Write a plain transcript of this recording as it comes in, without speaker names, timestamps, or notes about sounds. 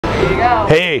There you go.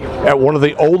 Hey, at one of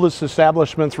the oldest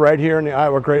establishments right here in the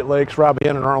Iowa Great Lakes, Rob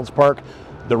in Arnold's Park,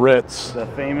 the RITZ. The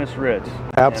famous RITZ.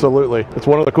 Absolutely. It's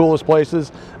one of the coolest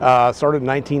places. Started in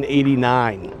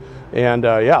 1989. And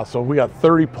yeah, so we got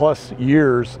 30 plus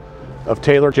years of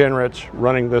Taylor Genrich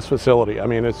running this facility. I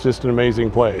mean, it's just an amazing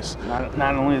place.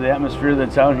 Not only the atmosphere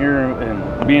that's out here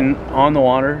and being on the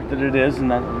water that it is, and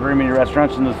not very many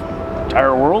restaurants in this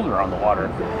entire world are on the water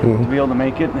to be able to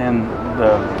make it, and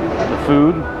the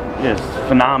food is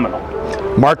phenomenal.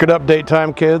 Market update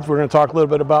time, kids. We're going to talk a little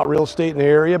bit about real estate in the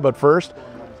area, but first,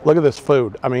 look at this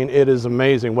food. I mean, it is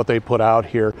amazing what they put out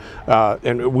here.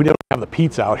 And we don't have the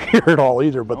pizza out here at all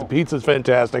either, but the pizza is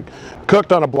fantastic.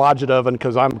 Cooked on a blodgett oven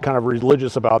because I'm kind of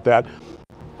religious about that.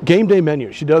 Game day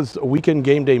menu. She does a weekend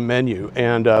game day menu,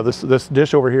 and this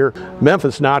dish over here,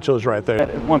 Memphis nachos, right there.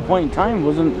 At one point in time,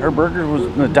 wasn't her burger was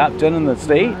in the top 10 in the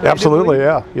state? Absolutely,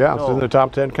 yeah. So, It's in the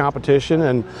top 10 competition,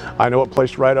 and I know it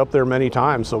placed right up there many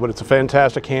times. So, but it's a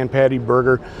fantastic hand patty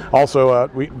burger. Also,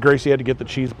 Gracie had to get the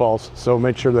cheese balls, so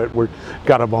make sure that we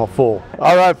got them all full.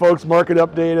 All right, folks, market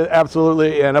update,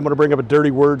 absolutely, and I'm going to bring up a dirty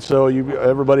word, so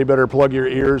everybody better plug your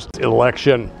ears.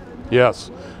 Election, yes.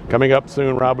 Coming up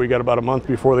soon, Rob. We got about a month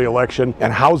before the election,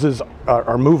 and houses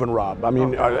are moving, Rob. I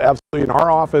mean, absolutely. In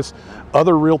our office,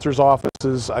 other realtors'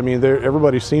 offices, I mean,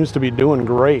 everybody seems to be doing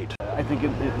great. I think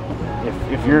if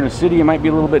you're in a city, it might be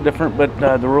a little bit different, but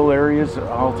the rural areas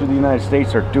all through the United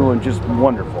States are doing just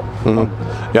wonderful.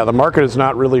 Yeah, the market has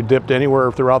not really dipped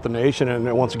anywhere throughout the nation,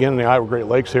 and once again, in the Iowa Great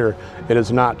Lakes here, it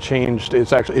has not changed.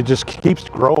 It just keeps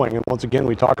growing, and once again,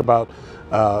 we talk about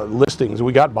listings.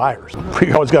 We got buyers.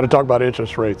 We always got to talk about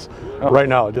interest rates right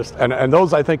now. And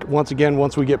those, I think, once again,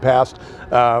 once we get past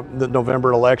the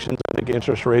November elections, I think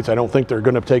interest rates, I don't think they're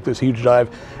going to take this huge dive.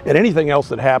 And anything else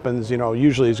that happens,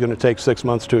 usually is going to take 6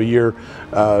 months to a year,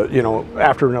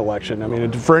 after an election. I mean,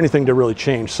 for anything to really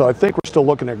change. So I think we're still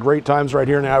looking at great times right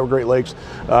here in the Iowa Great Lakes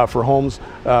for homes.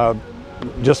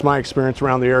 Just my experience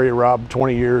around the area, Rob,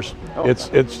 20 years.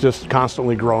 It's just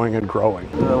constantly growing and growing.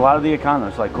 A lot of the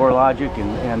economists like CoreLogic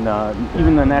and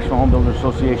even the National Home Builders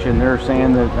Association, they're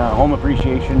saying that home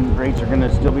appreciation rates are going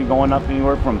to still be going up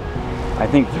anywhere from, I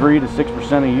think, 3 to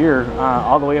 6% a year,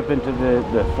 all the way up into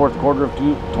the fourth quarter of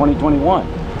 2021.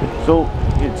 So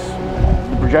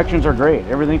the projections are great.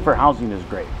 Everything for housing is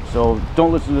great. So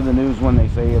don't listen to the news when they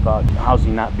say about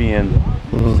housing not being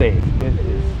safe. It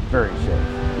is very safe.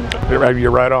 You're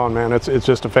right on, man. It's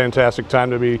just a fantastic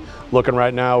time to be looking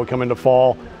right now. We come into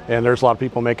fall, and there's a lot of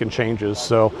people making changes.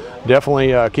 So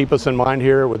definitely keep us in mind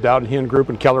here with Dowd & Hinn Group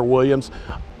and Keller Williams.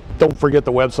 Don't forget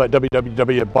the website,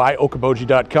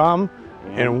 www.buyokoboji.com.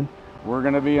 And we're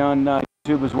going to be on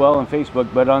YouTube as well and Facebook,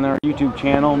 but on our YouTube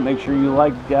channel, make sure you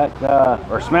like that,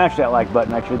 or smash that like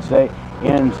button, I should say,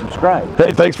 and subscribe.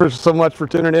 Hey, thanks so much for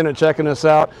tuning in and checking us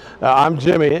out. I'm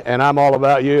Jimmy, and I'm all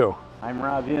about you. I'm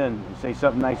Rob In. Say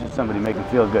something nice to somebody, make them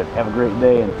feel good. Have a great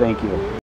day, and thank you.